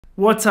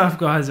What's up,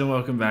 guys, and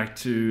welcome back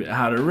to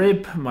How to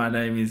Rip. My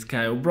name is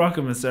Cale Brock.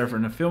 I'm a surfer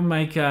and a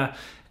filmmaker,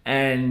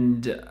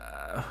 and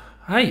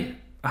hey,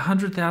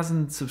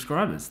 100,000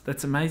 subscribers.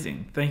 That's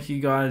amazing. Thank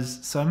you guys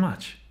so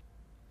much.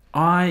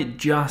 I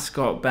just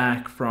got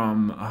back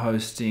from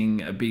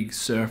hosting a big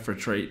surf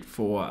retreat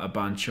for a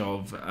bunch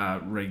of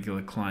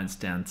regular clients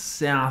down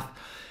south,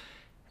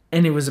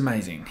 and it was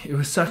amazing. It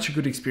was such a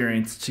good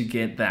experience to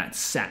get that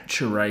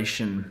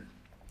saturation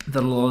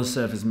that a lot of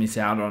surfers miss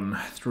out on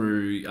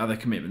through other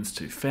commitments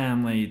to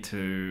family,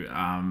 to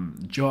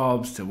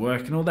jobs, to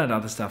work, and all that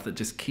other stuff that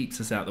just keeps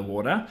us out the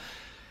water.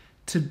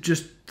 To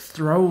just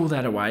throw all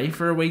that away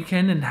for a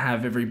weekend and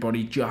have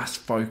everybody just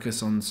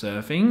focus on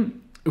surfing,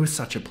 it was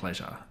such a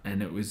pleasure,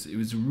 and it was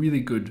a really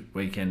good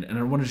weekend. And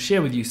I wanted to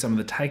share with you some of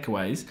the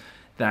takeaways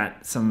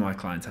that some of my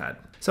clients had.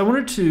 So I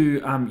wanted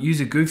to use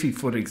a goofy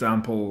foot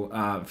example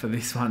for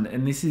this one,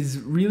 and this is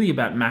really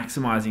about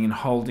maximizing and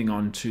holding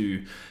on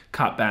to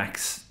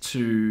cutbacks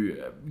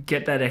to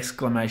get that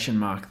exclamation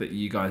mark that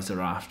you guys are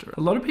after.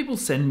 A lot of people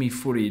send me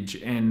footage,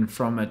 and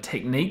from a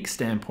technique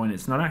standpoint,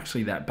 it's not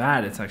actually that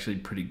bad. It's actually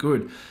pretty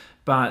good,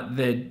 but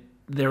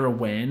their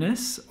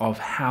awareness of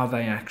how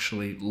they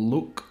actually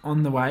look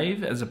on the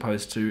wave as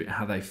opposed to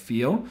how they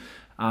feel,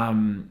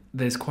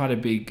 there's quite a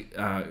big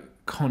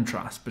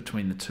contrast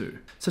between the two.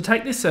 So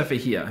take this surfer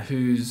here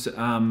who's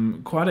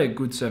quite a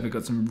good surfer,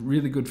 got some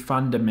really good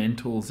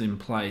fundamentals in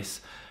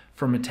place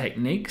from a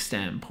technique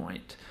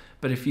standpoint.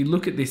 But if you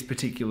look at this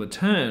particular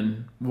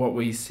turn, what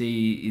we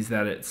see is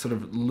that it sort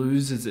of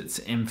loses its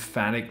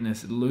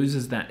emphaticness, it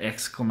loses that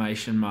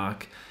exclamation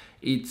mark.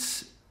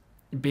 It's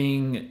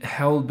being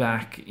held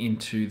back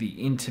into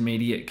the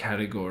intermediate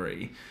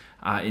category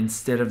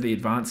instead of the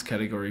advanced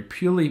category,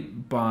 purely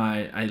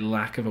by a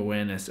lack of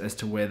awareness as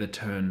to where the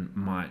turn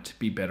might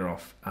be better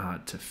off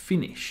to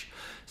finish.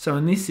 So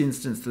in this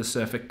instance, the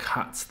surfer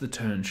cuts the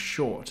turn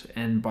short,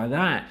 and by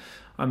that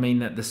I mean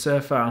that the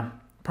surfer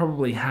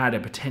probably had a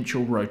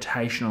potential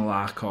rotational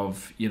arc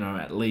of,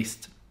 at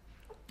least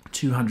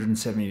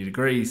 270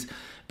 degrees,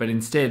 but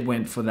instead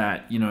went for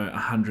that,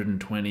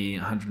 120,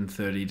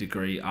 130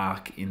 degree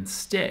arc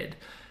instead.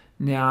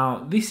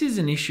 Now, this is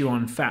an issue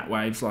on fat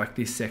waves like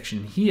this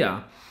section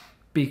here,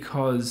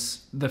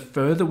 because the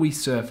further we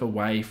surf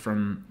away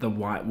from the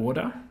white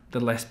water, the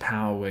less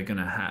power we're going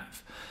to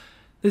have.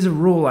 There's a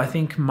rule, I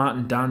think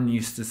Martin Dunn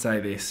used to say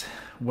this: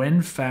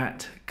 when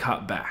fat,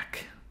 cut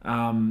back.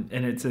 And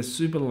it's a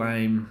super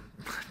lame,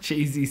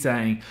 cheesy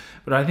saying,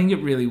 but I think it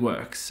really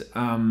works.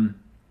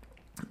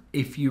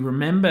 If you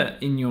remember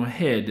in your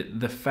head,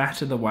 the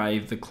fatter the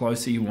wave, the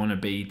closer you want to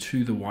be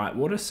to the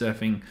whitewater,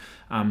 surfing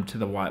to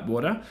the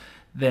whitewater,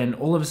 then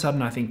all of a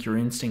sudden I think your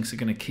instincts are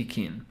going to kick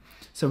in.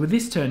 So with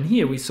this turn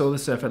here, we saw the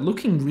surfer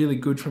looking really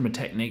good from a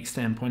technique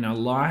standpoint. I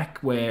like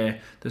where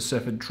the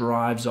surfer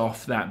drives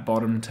off that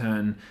bottom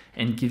turn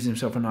and gives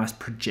himself a nice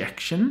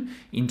projection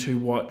into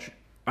what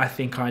I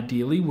think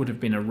ideally would have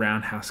been a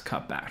roundhouse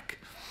cutback.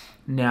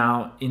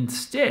 Now,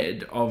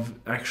 instead of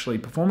actually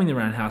performing the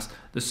roundhouse,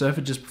 the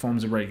surfer just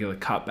performs a regular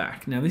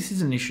cutback. Now, this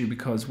is an issue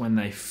because when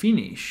they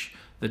finish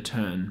the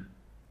turn,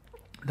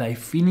 they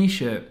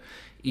finish it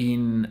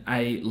in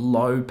a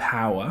low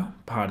power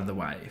part of the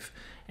wave.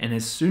 And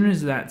as soon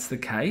as that's the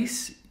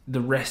case,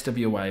 the rest of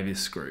your wave is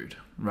screwed,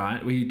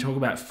 right? We talk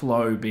about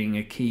flow being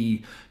a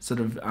key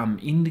sort of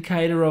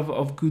indicator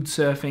of good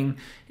surfing.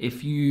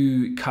 If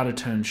you cut a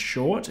turn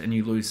short and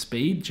you lose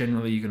speed,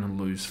 generally you're going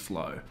to lose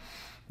flow.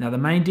 Now, the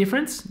main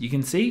difference you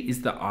can see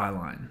is the eye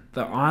line.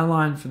 The eye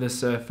line for the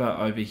surfer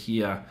over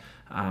here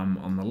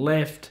on the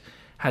left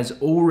has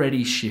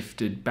already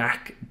shifted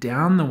back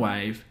down the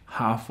wave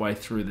halfway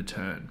through the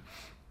turn.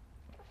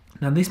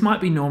 Now, this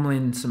might be normal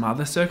in some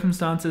other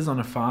circumstances on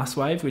a fast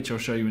wave, which I'll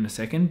show you in a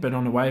second, but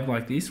on a wave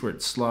like this where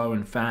it's slow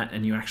and fat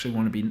and you actually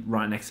want to be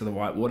right next to the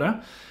white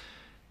water,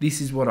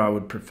 this is what I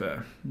would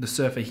prefer. The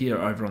surfer here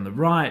over on the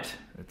right,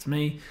 that's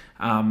me,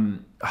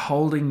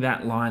 holding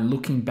that line,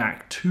 looking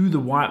back to the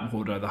white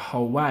water the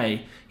whole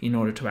way in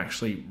order to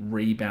actually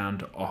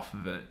rebound off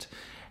of it.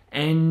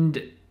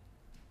 And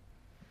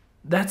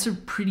that's a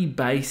pretty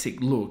basic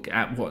look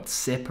at what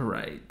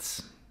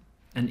separates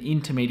an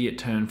intermediate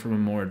turn from a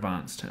more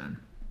advanced turn.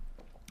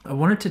 I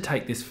wanted to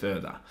take this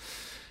further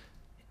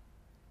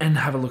and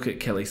have a look at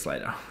Kelly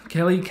Slater.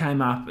 Kelly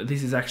came up,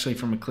 this is actually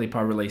from a clip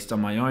I released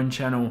on my own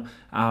channel.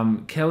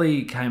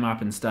 Kelly came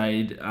up and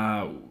stayed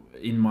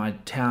in my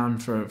town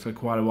for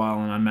quite a while,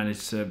 and I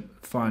managed to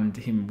find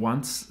him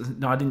once.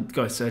 No, I didn't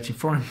go searching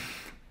for him.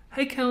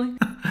 Hey, Kelly.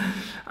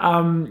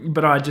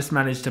 But I just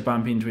managed to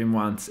bump into him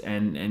once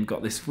and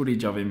got this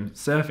footage of him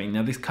surfing.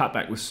 Now, this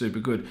cutback was super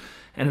good,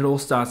 and it all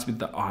starts with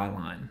the eye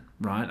line,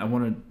 right? I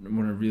want to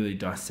really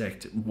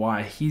dissect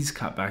why his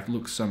cutback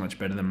looks so much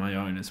better than my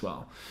own as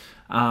well,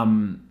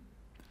 and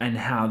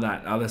how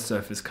that other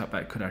surfer's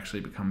cutback could actually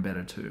become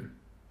better too.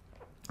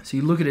 So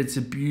you look at it, it's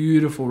a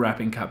beautiful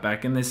wrapping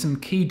cutback, and there's some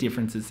key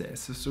differences there.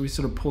 So we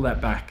sort of pull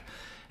that back,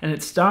 and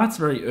it starts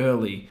very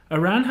early. A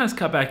roundhouse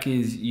cutback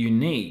is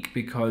unique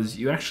because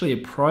you actually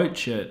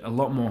approach it a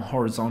lot more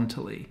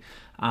horizontally.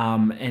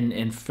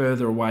 and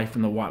further away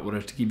from the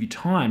whitewater to give you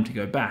time to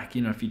go back.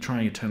 You know, if you're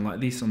trying a turn like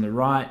this on the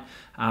right,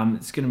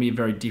 it's going to be a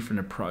very different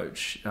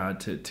approach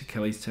to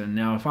Kelly's turn.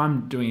 Now, if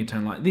I'm doing a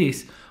turn like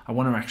this, I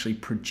want to actually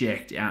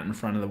project out in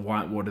front of the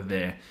whitewater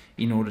there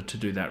in order to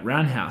do that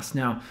roundhouse.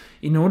 Now,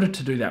 in order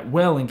to do that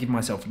well and give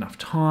myself enough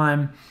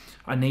time,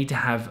 I need to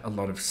have a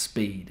lot of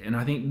speed. And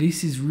I think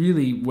this is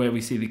really where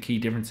we see the key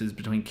differences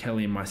between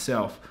Kelly and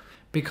myself.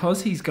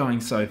 Because he's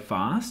going so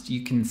fast,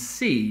 you can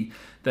see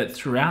that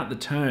throughout the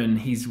turn,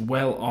 he's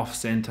well off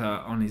center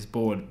on his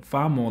board,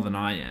 far more than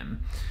I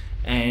am.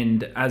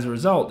 And as a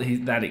result,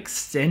 that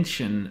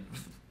extension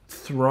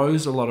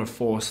throws a lot of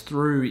force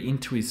through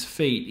into his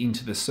feet,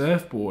 into the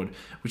surfboard,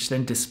 which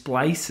then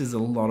displaces a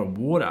lot of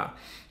water.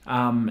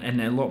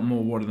 And a lot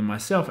more water than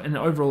myself, and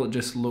overall it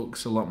just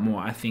looks a lot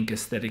more, I think,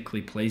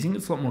 aesthetically pleasing.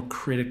 It's a lot more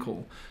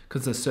critical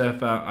because the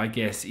surfer, I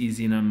guess, is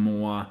in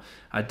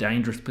a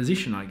dangerous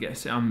position. I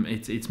guess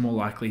it's more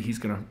likely he's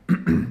gonna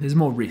there's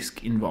more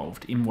risk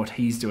involved in what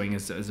he's doing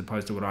as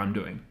opposed to what I'm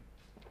doing.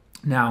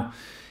 Now,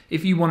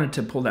 if you wanted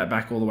to pull that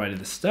back all the way to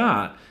the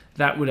start,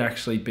 that would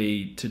actually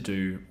be to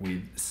do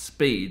with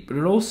speed, but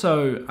it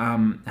also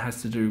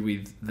has to do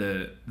with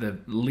the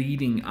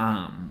leading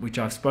arm, which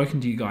I've spoken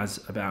to you guys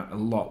about a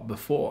lot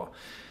before.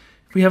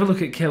 If we have a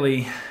look at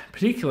Kelly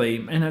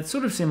particularly, and it's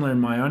sort of similar in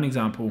my own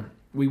example,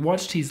 we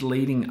watched his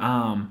leading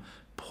arm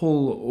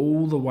pull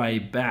all the way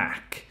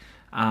back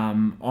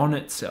on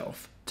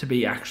itself to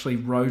be actually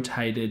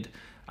rotated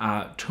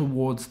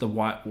towards the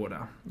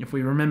whitewater. If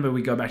we remember,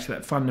 we go back to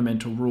that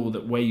fundamental rule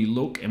that where you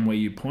look and where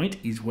you point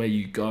is where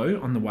you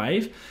go on the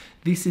wave.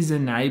 This is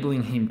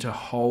enabling him to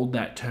hold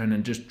that turn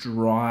and just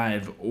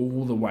drive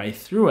all the way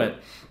through it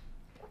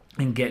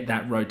and get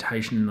that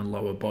rotation in the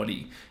lower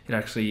body. It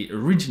actually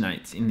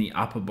originates in the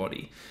upper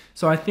body.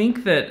 So I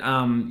think that,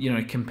 you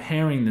know,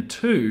 comparing the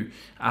two,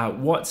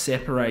 what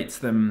separates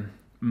them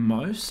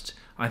most,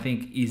 I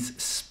think, is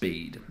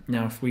speed.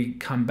 Now, if we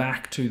come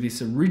back to this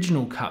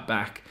original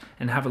cutback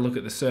and have a look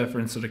at the surfer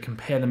and sort of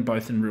compare them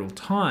both in real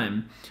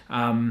time,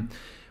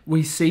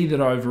 we see that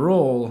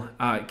overall,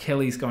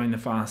 Kelly's going the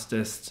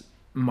fastest.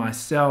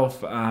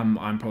 Myself,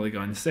 I'm probably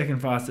going the second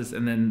fastest,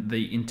 and then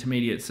the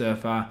intermediate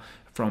surfer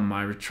from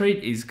my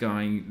retreat is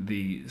going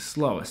the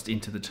slowest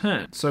into the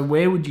turn. So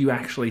where would you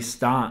actually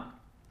start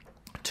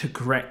to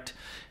correct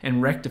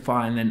and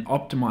rectify and then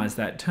optimize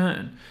that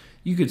turn?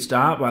 You could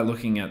start by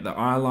looking at the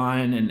eye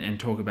line and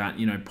talk about,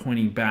 you know,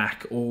 pointing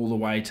back all the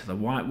way to the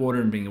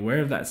whitewater and being aware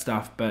of that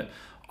stuff. But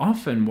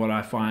often what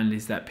I find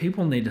is that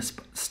people need to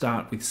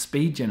start with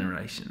speed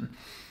generation.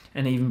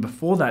 And even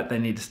before that, they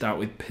need to start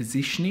with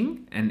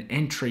positioning and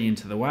entry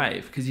into the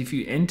wave. Because if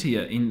you enter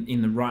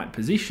in the right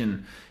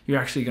position, you're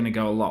actually going to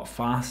go a lot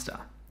faster.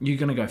 You're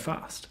going to go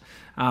fast.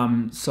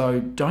 So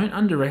don't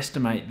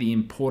underestimate the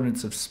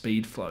importance of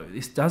speed flow.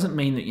 This doesn't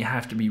mean that you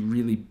have to be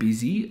really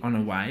busy on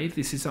a wave.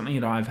 This is something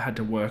that I've had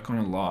to work on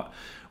a lot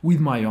with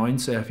my own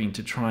surfing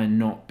to try and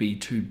not be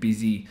too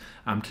busy,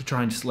 to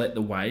try and just let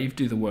the wave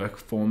do the work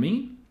for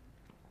me,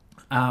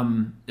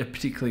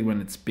 particularly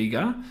when it's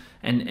bigger,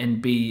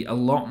 and be a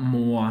lot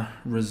more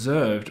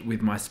reserved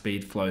with my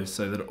speed flow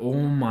so that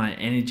all my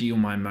energy or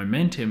my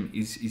momentum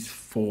is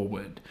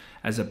forward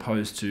as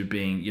opposed to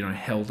being, you know,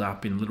 held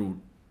up in little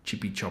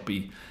chippy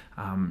choppy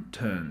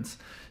turns.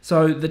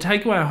 So the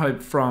takeaway I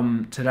hope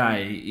from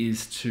today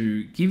is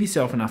to give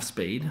yourself enough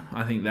speed.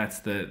 I think that's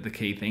the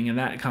key thing, and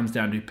that comes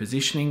down to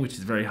positioning, which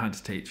is very hard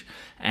to teach,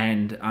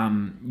 and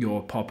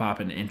your pop-up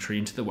and entry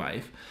into the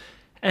wave.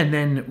 And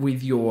then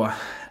with your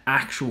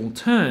actual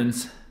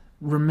turns,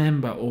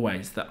 remember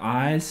always the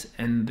eyes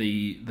and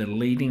the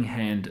leading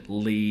hand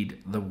lead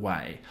the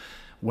way.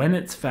 When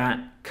it's fat,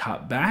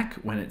 cut back.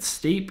 When it's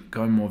steep,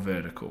 go more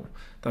vertical.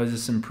 Those are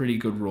some pretty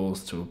good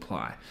rules to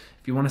apply.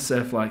 If you want to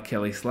surf like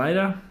Kelly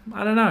Slater,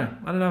 I don't know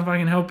if I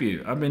can help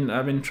you. I've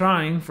been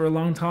trying for a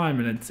long time,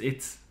 and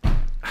it's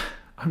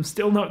I'm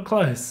still not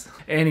close.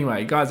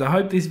 Anyway, guys, I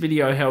hope this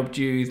video helped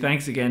you.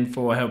 Thanks again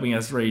for helping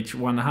us reach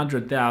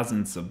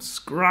 100,000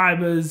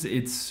 subscribers.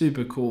 It's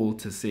super cool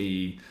to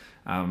see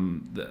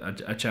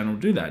a channel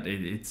do that.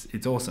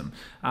 It's awesome.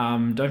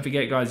 Don't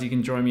forget, guys, you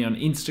can join me on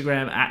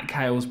Instagram at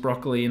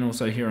KalesBroccoli, and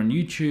also here on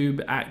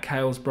YouTube at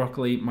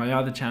KalesBroccoli. My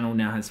other channel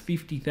now has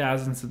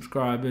 50,000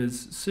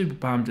 subscribers. Super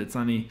pumped. It's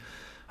only,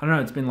 I don't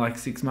know, it's been like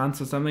 6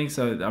 months or something.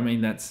 So, I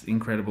mean, that's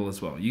incredible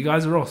as well. You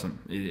guys are awesome.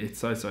 It's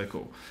so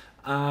cool.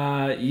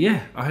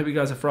 Yeah, I hope you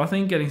guys are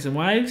frothing, getting some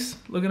waves,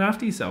 looking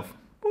after yourself.